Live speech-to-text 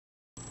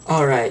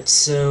Alright,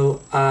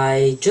 so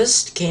I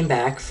just came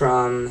back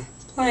from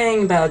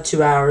playing about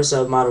 2 hours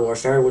of Modern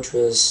Warfare, which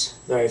was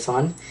very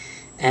fun.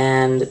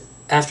 And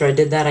after I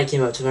did that, I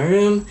came up to my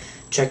room,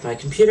 checked my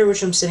computer,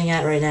 which I'm sitting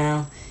at right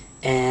now,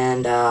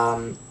 and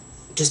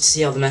just to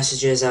see all the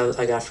messages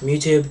I got from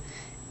YouTube.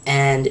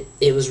 And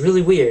it was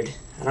really weird.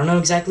 I don't know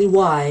exactly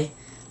why,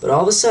 but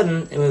all of a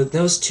sudden, in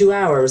those 2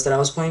 hours that I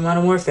was playing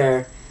Modern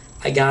Warfare,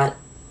 I got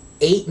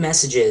 8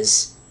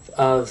 messages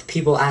of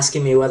people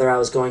asking me whether I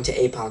was going to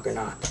APOC or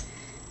not.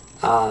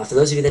 For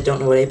those of you that don't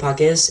know what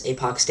APOC is,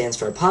 APOC stands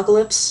for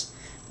Apocalypse,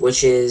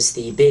 which is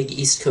the big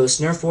East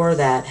Coast Nerf war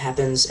that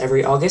happens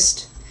every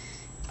August.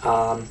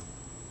 And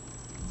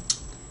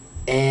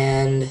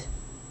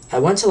I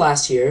went to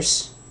last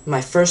year's,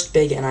 my first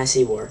big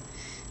NIC war,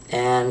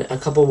 and a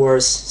couple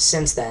wars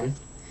since then.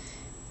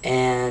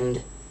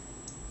 And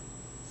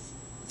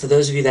for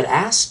those of you that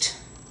asked,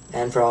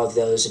 and for all of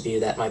those of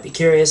you that might be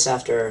curious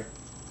after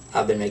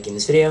I've been making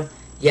this video,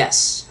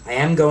 yes, I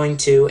am going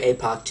to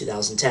APOC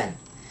 2010.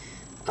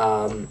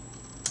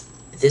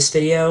 This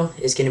video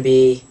is going to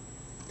be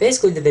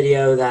basically the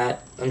video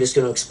that I'm just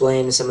going to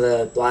explain some of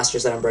the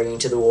blasters that I'm bringing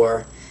to the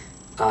war,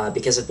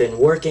 because I've been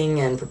working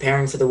and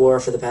preparing for the war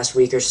for the past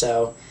week or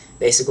so,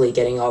 basically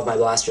getting all of my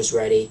blasters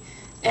ready.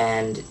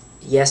 And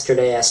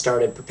yesterday I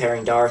started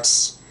preparing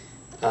darts,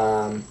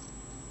 cutting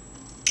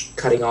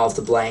all of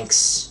the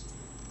blanks,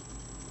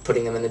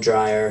 putting them in the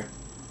dryer,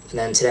 and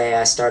then today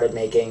I started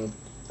making,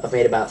 I've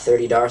made about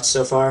 30 darts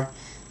so far,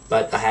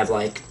 but I have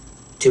like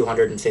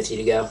 250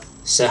 to go,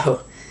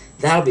 so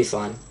that'll be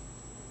fun.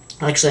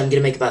 Actually, I'm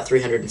going to make about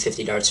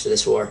 350 darts for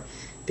this war,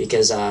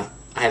 because I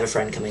have a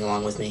friend coming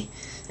along with me,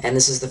 and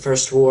this is the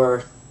first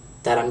war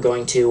that I'm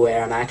going to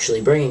where I'm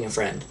actually bringing a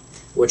friend,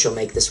 which will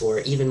make this war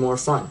even more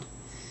fun.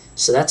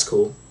 So that's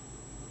cool.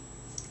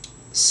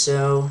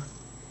 So,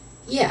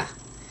 yeah.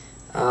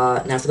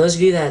 Now, for those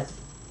of you that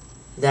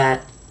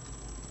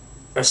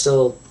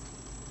still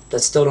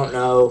don't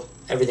know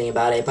everything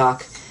about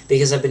APOC,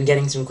 because I've been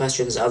getting some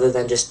questions other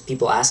than just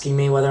people asking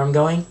me whether I'm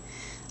going.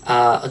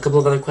 A couple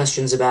of other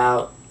questions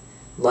about,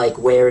 like,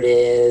 where it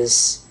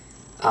is,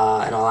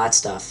 and all that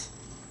stuff.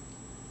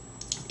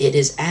 It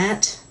is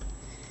at,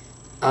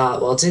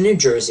 well, it's in New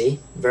Jersey,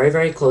 very,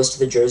 very close to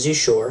the Jersey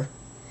Shore,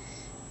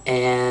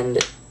 and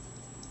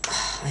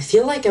I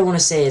feel like I want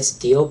to say it's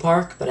Deal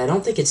Park, but I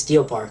don't think it's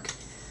Deal Park.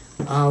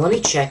 Let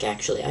me check,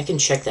 actually. I can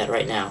check that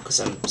right now,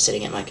 because I'm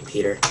sitting at my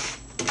computer.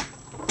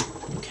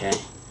 Okay.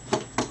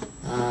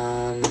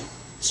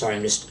 Sorry,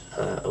 I'm just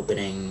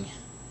opening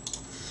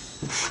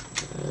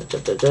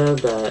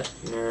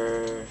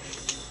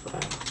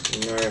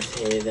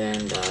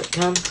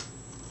nerfhaven.com.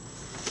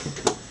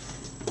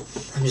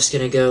 I'm just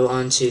gonna go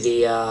onto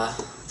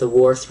the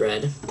war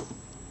thread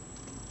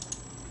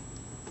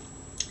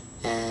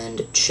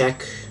and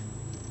check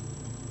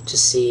to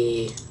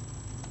see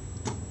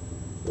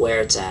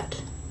where it's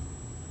at.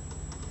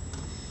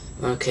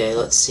 Okay,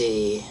 let's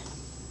see.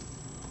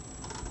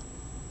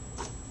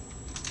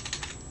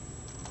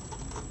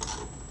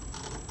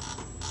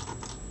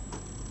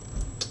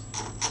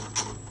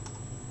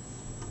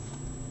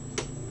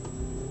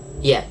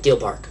 Yeah, Deal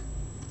Park.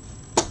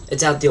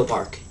 It's out Deal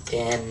Park,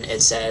 and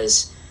it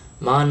says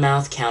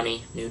Monmouth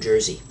County, New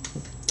Jersey.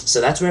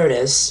 So that's where it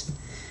is.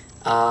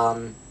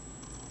 For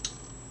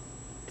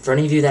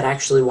any of you that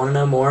actually want to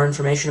know more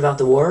information about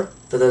the war,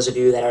 for those of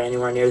you that are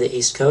anywhere near the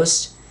East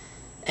Coast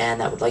and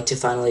that would like to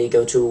finally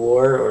go to a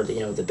war, or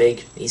the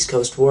big East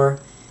Coast war,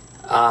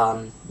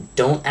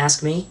 don't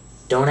ask me.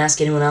 Don't ask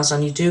anyone else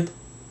on YouTube,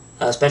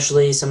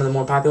 especially some of the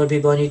more popular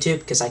people on YouTube,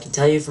 because I can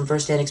tell you from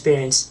first-hand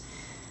experience,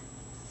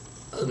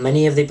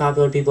 many of the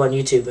popular people on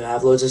YouTube who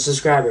have loads of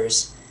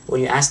subscribers, when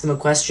you ask them a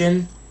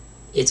question,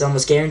 it's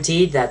almost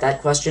guaranteed that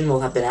that question will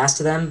have been asked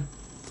to them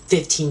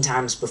 15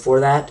 times before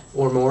that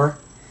or more,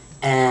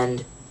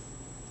 and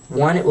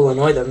one, it will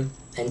annoy them,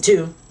 and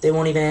two, they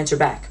won't even answer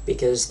back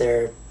because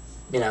they've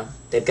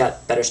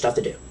got better stuff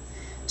to do.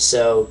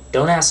 So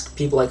don't ask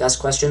people like us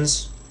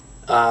questions.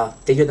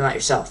 Figure them out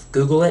yourself.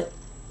 Google it,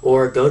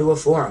 or go to a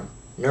forum.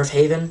 Nerf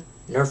Haven,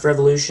 Nerf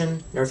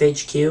Revolution, Nerf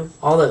HQ,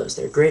 all those.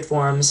 They're great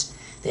forums.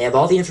 They have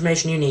all the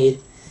information you need,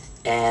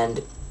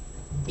 and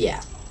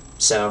yeah.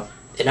 So,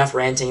 enough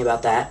ranting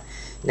about that.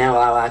 Now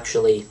I'll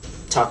actually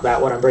talk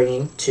about what I'm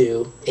bringing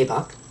to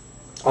APOC,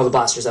 all the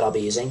blasters that I'll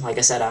be using. Like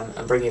I said,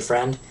 I'm bringing a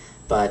friend,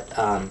 but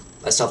I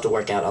still have to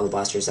work out all the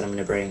blasters that I'm going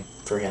to bring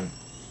for him.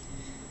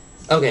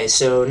 Okay,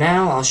 so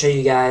now I'll show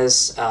you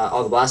guys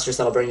all the blasters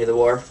that I'll bring to the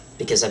war,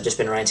 because I've just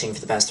been ranting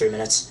for the past 3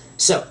 minutes.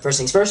 So, first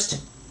things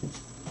first.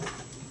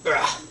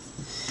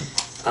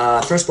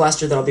 First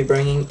blaster that I'll be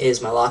bringing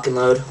is my lock and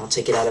load. I'll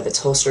take it out of its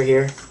holster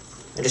here.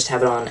 I just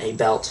have it on a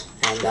belt,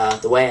 and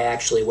the way I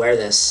actually wear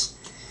this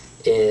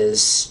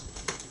is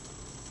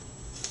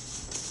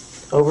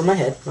over my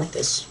head, like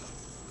this.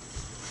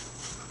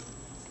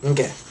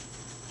 Okay.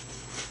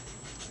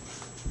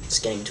 It's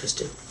getting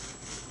twisted.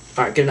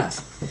 Alright, good enough.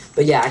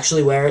 But yeah,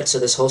 actually wear it so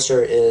this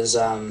holster is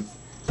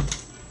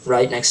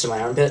right next to my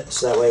armpit,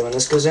 so that way when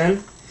this goes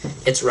in,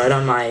 It's right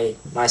on my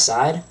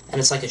side, and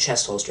it's like a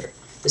chest holster.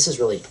 This is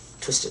really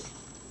twisted.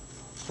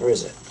 Or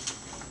is it?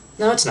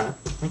 No, it's not.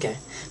 Okay.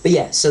 But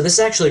yeah, so this is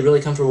actually a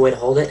really comfortable way to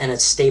hold it, and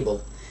it's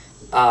stable.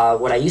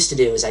 What I used to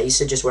do is I used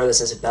to just wear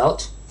this as a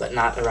belt, but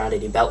not around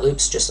any belt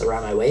loops, just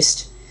around my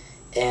waist.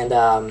 And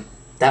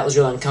that was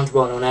really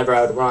uncomfortable, and whenever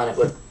I would run, it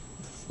would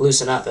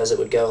loosen up as it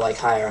would go like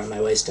higher on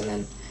my waist and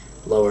then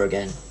lower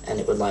again, and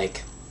it would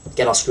like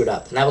get all screwed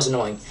up, and that was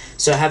annoying.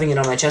 So having it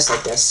on my chest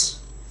like this,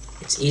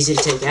 it's easy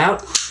to take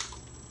out,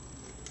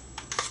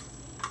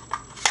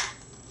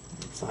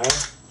 fire,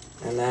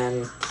 and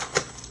then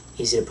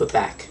easy to put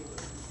back,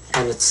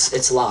 and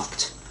it's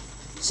locked,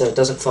 so it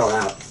doesn't fall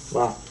out.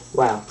 Well,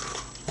 wow,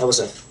 that was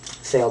a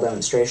failed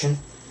demonstration.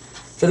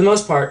 For the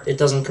most part, it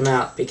doesn't come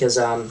out because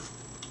well,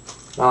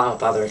 I won't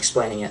bother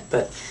explaining it,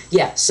 but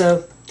yeah.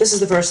 So this is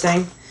the first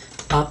thing.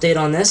 Update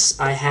on this: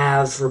 I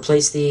have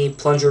replaced the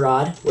plunger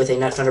rod with a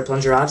nut fender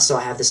plunger rod, so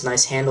I have this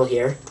nice handle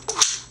here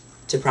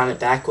to prime it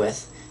back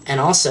with. And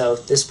also,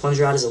 this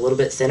plunger rod is a little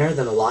bit thinner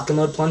than the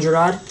lock-and-load plunger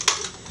rod,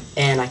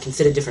 and I can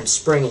fit a different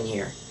spring in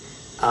here,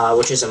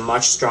 which is a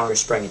much stronger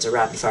spring. It's a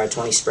rapid fire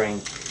 20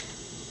 spring.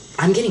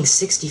 I'm getting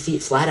 60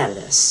 feet flat out of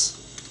this.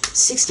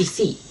 60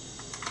 feet.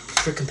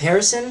 For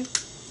comparison,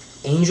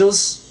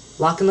 Angel's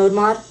lock-and-load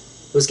mod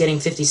was getting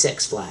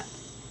 56 flat.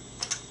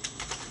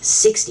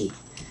 60.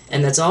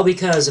 And that's all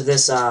because of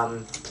this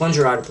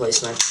plunger rod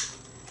replacement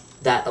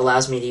that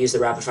allows me to use the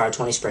rapid fire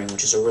 20 spring,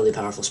 which is a really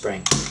powerful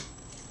spring.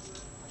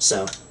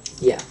 So,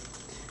 yeah.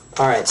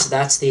 Alright, so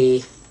that's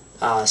the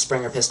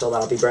Springer pistol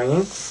that I'll be bringing.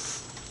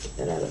 Get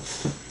that out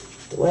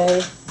of the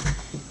way.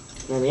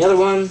 And then the other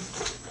one,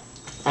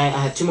 I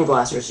have two more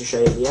blasters to show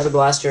you. The other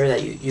blaster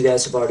that you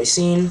guys have already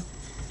seen.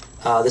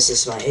 This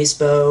is my ace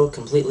bow,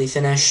 completely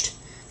finished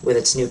with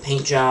its new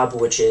paint job,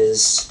 which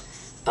is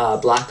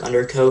black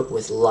undercoat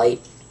with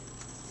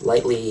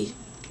lightly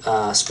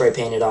spray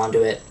painted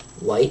onto it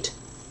white.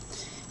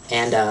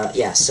 And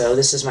yeah, so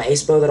this is my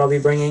ace bow that I'll be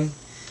bringing.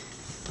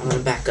 I'm going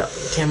to back up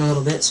the camera a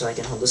little bit so I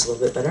can hold this a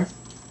little bit better.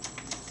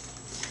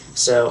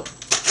 So,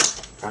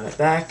 prime it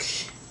back,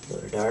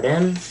 load a dart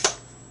in,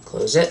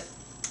 close it,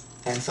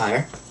 and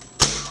fire.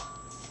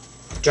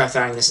 Dry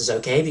firing this is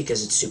okay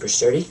because it's super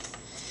sturdy.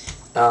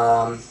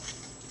 And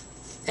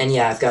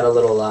yeah, I've got a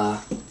little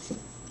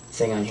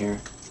thing on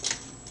here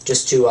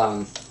just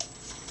to,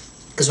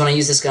 because when I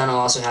use this gun I'll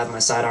also have my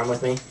sidearm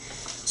with me.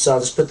 So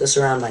I'll just put this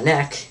around my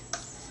neck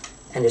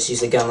and just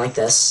use the gun like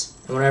this.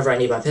 And whenever I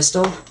need my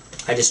pistol,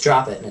 I just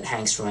drop it and it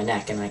hangs from my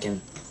neck and I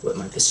can whip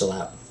my pistol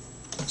out.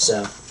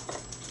 So,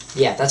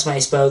 yeah, that's my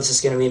ace bow. This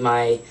is going to be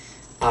my,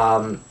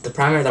 the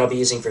primer that I'll be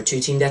using for 2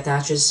 team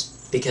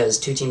deathmatches, because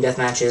 2 team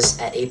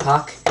deathmatches at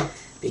APOC,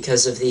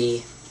 because of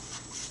the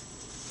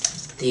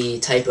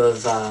type of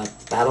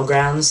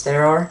battlegrounds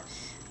there are,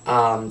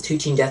 2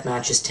 team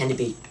deathmatches tend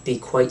to be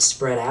quite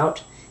spread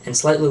out and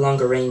slightly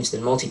longer range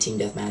than multi-team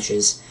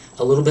deathmatches.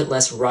 A little bit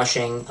less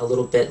rushing, a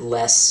little bit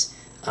less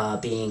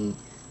being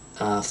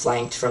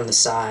flanked from the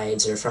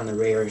sides or from the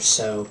rear,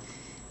 so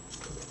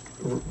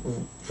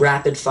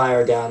rapid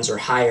fire guns or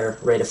higher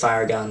rate of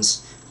fire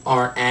guns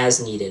aren't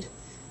as needed.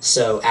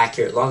 So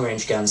accurate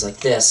long-range guns like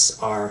this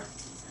are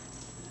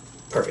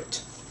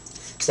perfect.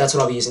 So that's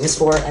what I'll be using this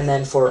for, and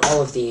then for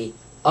all of the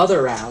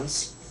other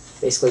rounds,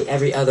 basically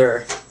every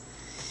other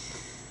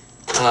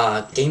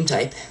game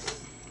type,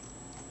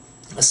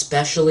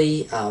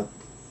 especially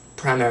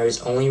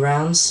primaries only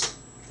rounds,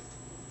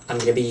 I'm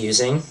going to be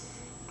using,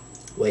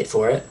 wait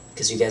for it,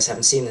 because you guys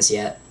haven't seen this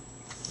yet,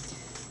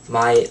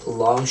 my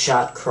long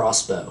shot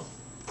crossbow.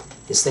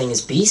 This thing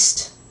is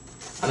beast.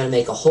 I'm going to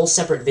make a whole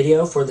separate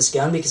video for this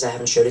gun because I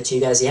haven't showed it to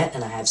you guys yet,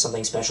 and I have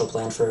something special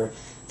planned for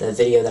the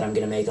video that I'm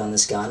going to make on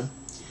this gun.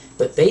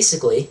 But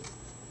basically,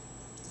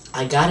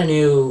 I got a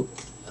new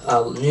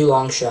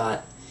long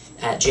shot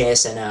at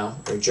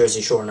JSNO, or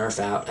Jersey Shore Nerf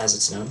Out, as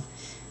it's known,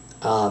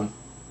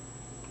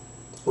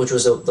 which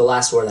was the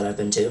last war that I've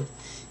been to.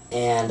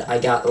 And I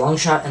got the long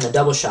shot and the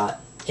double shot.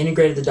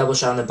 Integrated the double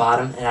shot on the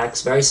bottom. It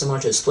acts very similar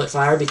to a split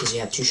fire because you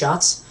have 2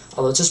 shots,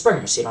 although it's a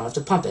Springer, so you don't have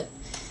to pump it.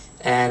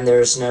 And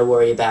there's no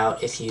worry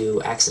about if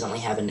you accidentally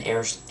have an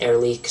air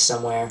leak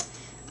somewhere.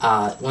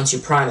 Once you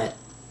prime it,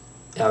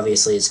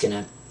 obviously it's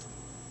going to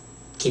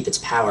keep its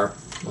power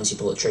once you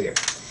pull the trigger.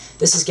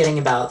 This is getting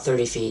about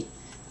 30 feet.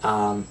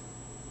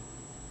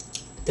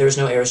 There's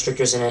no air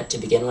restrictors in it to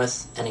begin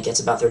with, and it gets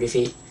about 30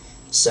 feet.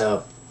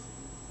 So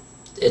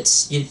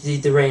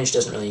the range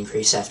doesn't really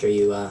increase after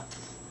you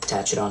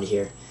attach it onto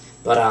here.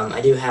 But I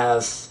do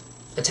have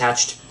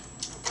attached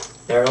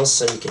barrels,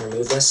 so you can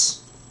remove this.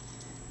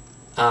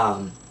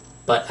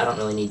 But I don't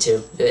really need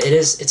to.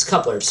 It's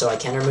couplered, so I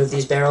can remove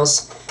these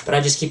barrels, but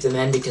I just keep them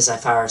in because I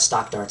fire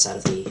stock darts out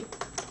of the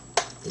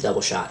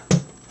double shot.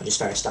 I just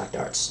fire stock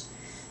darts.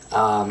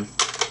 I'm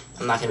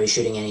not going to be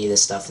shooting any of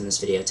this stuff in this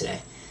video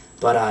today.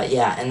 But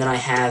yeah, and then I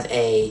have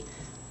a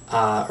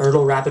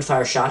Ertl rapid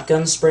fire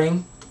shotgun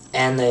spring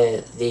and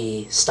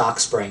the stock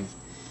spring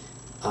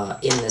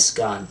in this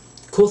gun.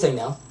 Cool thing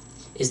though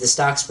is the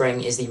stock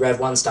spring is the Rev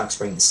 1 stock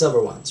spring, the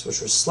silver ones,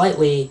 which were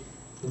slightly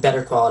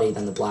better quality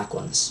than the black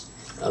ones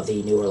of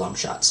the newer long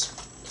shots.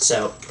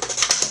 So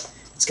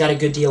it's got a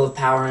good deal of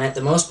power in it,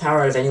 the most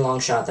power out of any long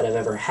shot that I've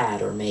ever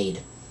had or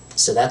made.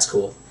 So that's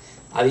cool.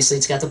 Obviously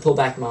it's got the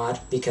pullback mod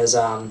because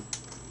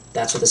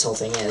that's what this whole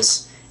thing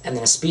is. And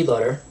then a speed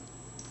loader,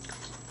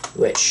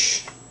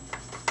 which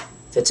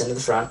fits into the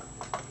front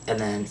and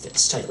then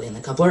fits tightly in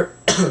the coupler.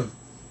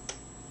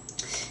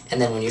 And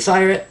then when you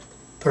fire it,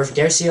 perfect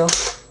air seal,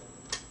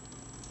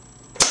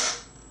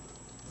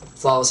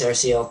 flawless air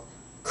seal,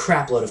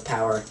 crap load of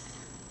power,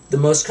 the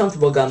most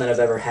comfortable gun that I've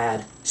ever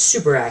had,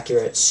 super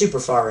accurate, super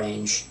far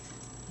range,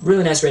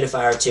 really nice rate of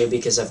fire too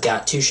because I've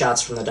got 2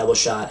 shots from the double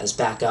shot as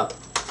backup,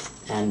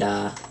 and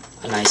a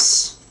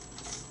nice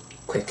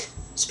quick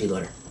speed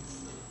loader.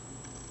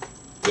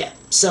 Yeah,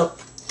 so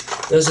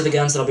those are the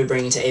guns that I'll be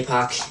bringing to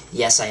APOC.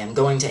 Yes, I am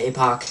going to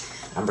APOC.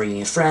 I'm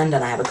bringing a friend,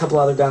 and I have a couple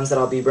other guns that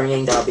I'll be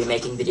bringing that I'll be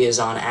making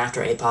videos on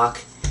after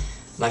APOC.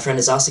 My friend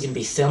is also going to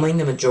be filming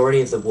the majority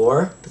of the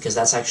war, because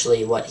that's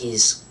actually what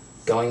he's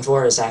going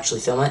for, is actually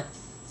film it,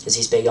 because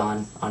he's big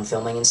on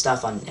filming and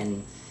stuff,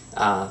 and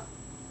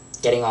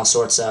getting all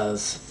sorts of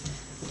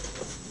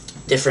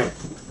different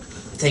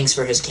things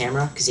for his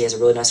camera, because he has a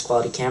really nice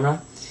quality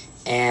camera.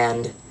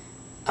 And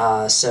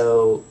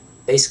so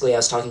basically I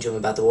was talking to him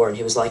about the war, and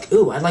he was like,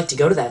 ooh, I'd like to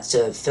go to that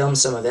to film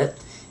some of it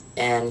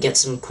and get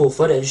some cool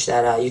footage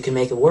that you can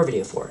make a war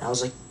video for. And I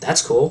was like,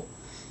 that's cool.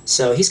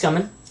 So he's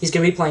coming. He's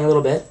going to be playing a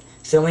little bit,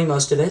 filming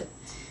most of it,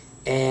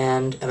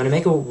 and I'm going to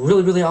make a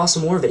really, really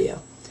awesome war video.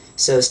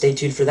 So stay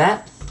tuned for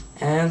that,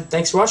 and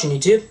thanks for watching,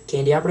 YouTube.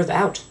 KNDoperative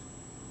out.